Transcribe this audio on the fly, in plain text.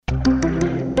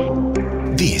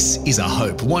This is a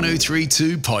Hope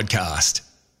 1032 podcast.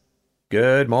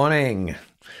 Good morning.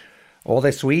 All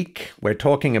this week, we're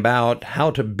talking about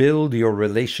how to build your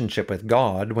relationship with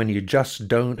God when you just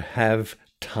don't have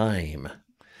time.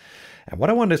 And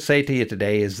what I want to say to you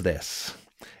today is this.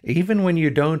 Even when you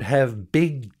don't have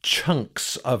big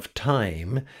chunks of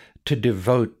time to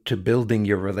devote to building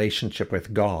your relationship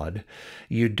with God,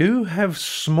 you do have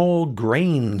small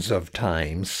grains of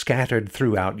time scattered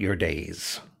throughout your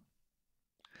days.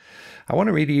 I want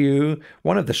to read to you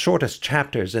one of the shortest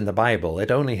chapters in the Bible.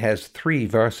 It only has 3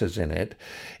 verses in it.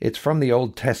 It's from the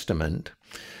Old Testament,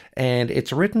 and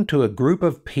it's written to a group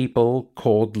of people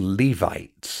called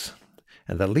Levites.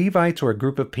 And the Levites were a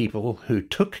group of people who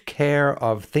took care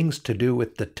of things to do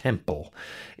with the temple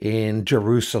in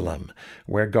Jerusalem,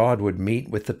 where God would meet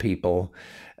with the people.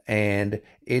 And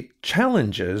it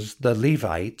challenges the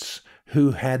Levites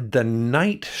who had the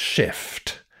night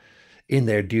shift in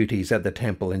their duties at the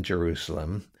temple in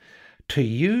Jerusalem to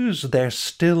use their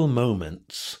still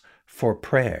moments for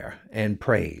prayer and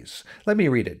praise. Let me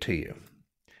read it to you.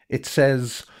 It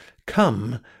says,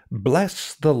 "Come,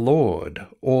 bless the Lord,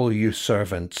 all you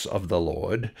servants of the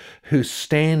Lord, who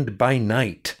stand by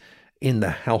night in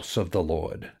the house of the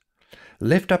Lord.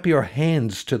 Lift up your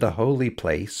hands to the holy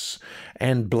place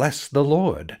and bless the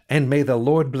Lord, and may the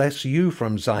Lord bless you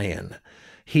from Zion,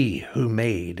 He who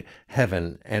made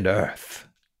heaven and earth."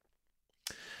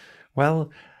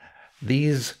 Well,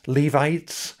 these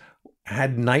Levites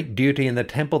had night duty in the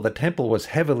temple. The temple was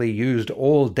heavily used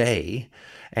all day,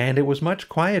 and it was much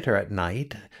quieter at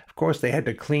night. Of course, they had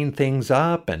to clean things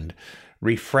up and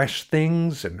refresh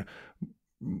things and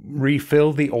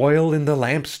refill the oil in the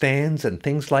lampstands and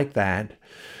things like that.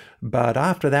 But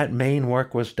after that main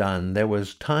work was done, there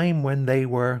was time when they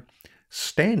were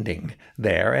standing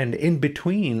there and in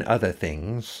between other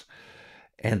things.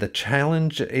 And the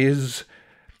challenge is,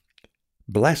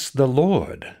 bless the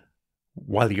Lord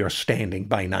while you're standing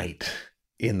by night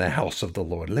in the house of the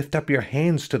Lord. Lift up your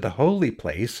hands to the holy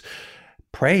place,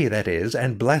 pray, that is,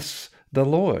 and bless the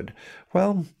Lord.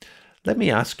 Well, let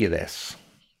me ask you this.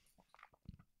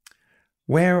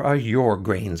 Where are your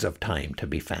grains of time to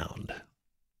be found?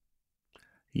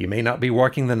 You may not be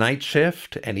working the night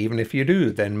shift, and even if you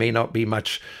do, then may not be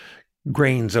much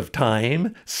grains of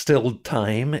time, still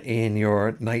time in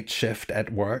your night shift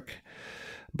at work.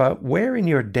 But where in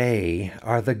your day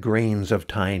are the grains of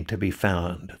time to be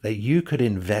found that you could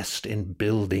invest in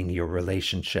building your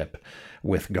relationship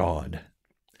with God?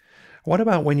 What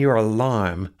about when your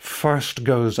alarm first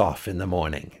goes off in the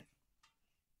morning?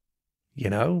 You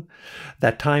know,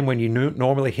 that time when you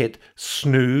normally hit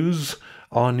snooze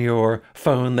on your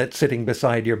phone that's sitting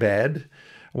beside your bed.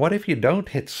 What if you don't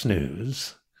hit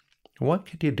snooze? What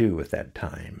could you do with that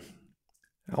time?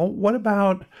 Oh, what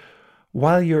about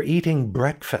while you're eating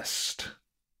breakfast?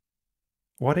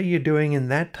 What are you doing in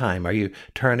that time? Are you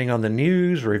turning on the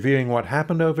news, reviewing what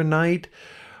happened overnight?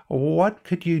 What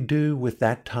could you do with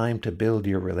that time to build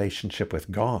your relationship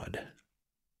with God?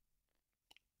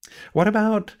 What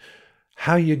about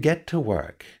how you get to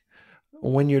work?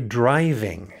 When you're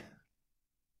driving,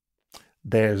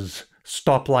 there's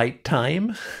stoplight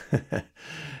time.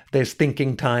 There's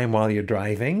thinking time while you're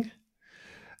driving.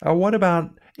 Or what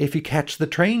about if you catch the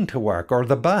train to work or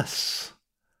the bus?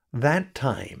 That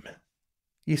time.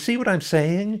 You see what I'm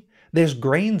saying? There's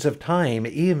grains of time,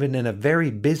 even in a very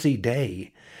busy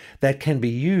day, that can be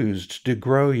used to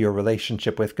grow your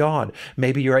relationship with God.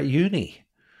 Maybe you're at uni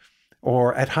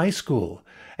or at high school,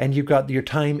 and you've got your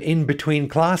time in between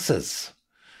classes.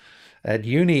 At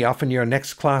uni, often your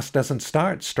next class doesn't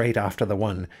start straight after the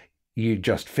one you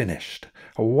just finished.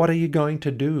 What are you going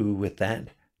to do with that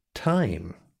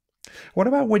time? What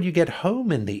about when you get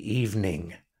home in the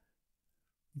evening?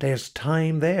 There's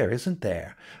time there, isn't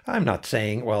there? I'm not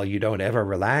saying, well, you don't ever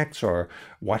relax or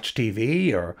watch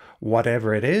TV or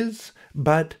whatever it is,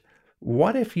 but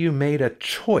what if you made a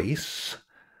choice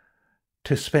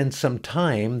to spend some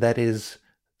time that is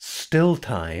still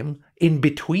time, in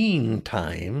between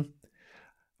time,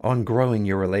 on growing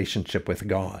your relationship with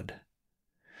God?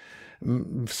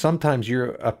 Sometimes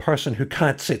you're a person who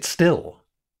can't sit still.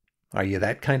 Are you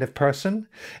that kind of person?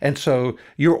 And so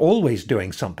you're always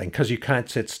doing something because you can't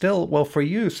sit still. Well, for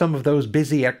you, some of those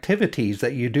busy activities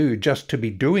that you do just to be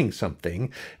doing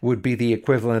something would be the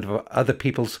equivalent of other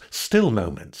people's still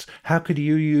moments. How could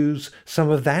you use some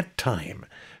of that time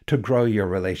to grow your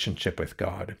relationship with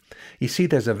God? You see,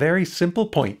 there's a very simple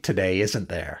point today, isn't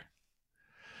there?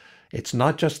 It's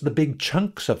not just the big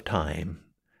chunks of time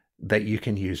that you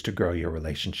can use to grow your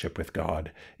relationship with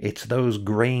God. It's those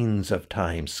grains of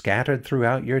time scattered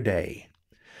throughout your day.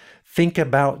 Think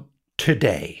about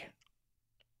today.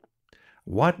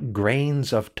 what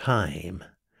grains of time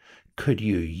could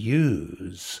you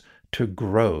use to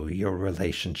grow your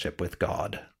relationship with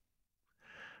God?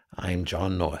 I'm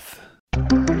John North.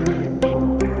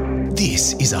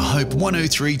 This is a Hope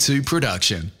 1032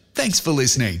 production. Thanks for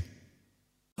listening.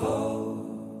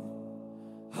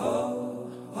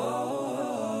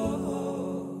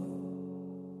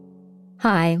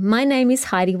 Hi, my name is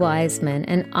Heidi Wiseman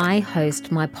and I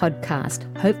host my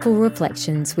podcast, Hopeful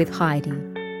Reflections with Heidi.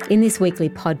 In this weekly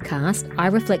podcast, I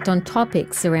reflect on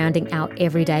topics surrounding our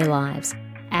everyday lives,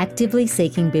 actively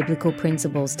seeking biblical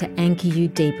principles to anchor you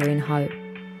deeper in hope.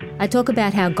 I talk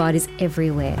about how God is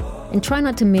everywhere and try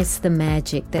not to miss the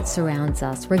magic that surrounds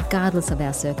us regardless of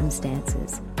our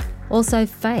circumstances. Also,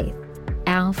 faith.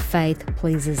 Our faith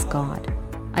pleases God.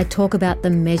 I talk about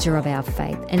the measure of our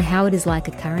faith and how it is like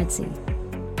a currency.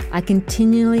 I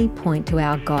continually point to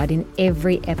our God in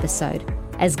every episode,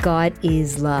 as God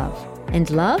is love, and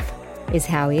love is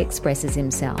how he expresses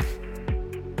himself.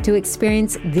 To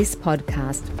experience this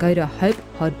podcast, go to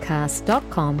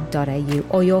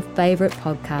hopepodcast.com.au or your favourite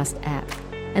podcast app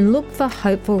and look for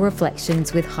Hopeful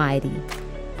Reflections with Heidi.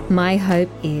 My hope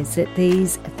is that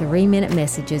these 3-minute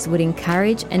messages would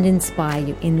encourage and inspire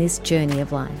you in this journey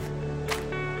of life.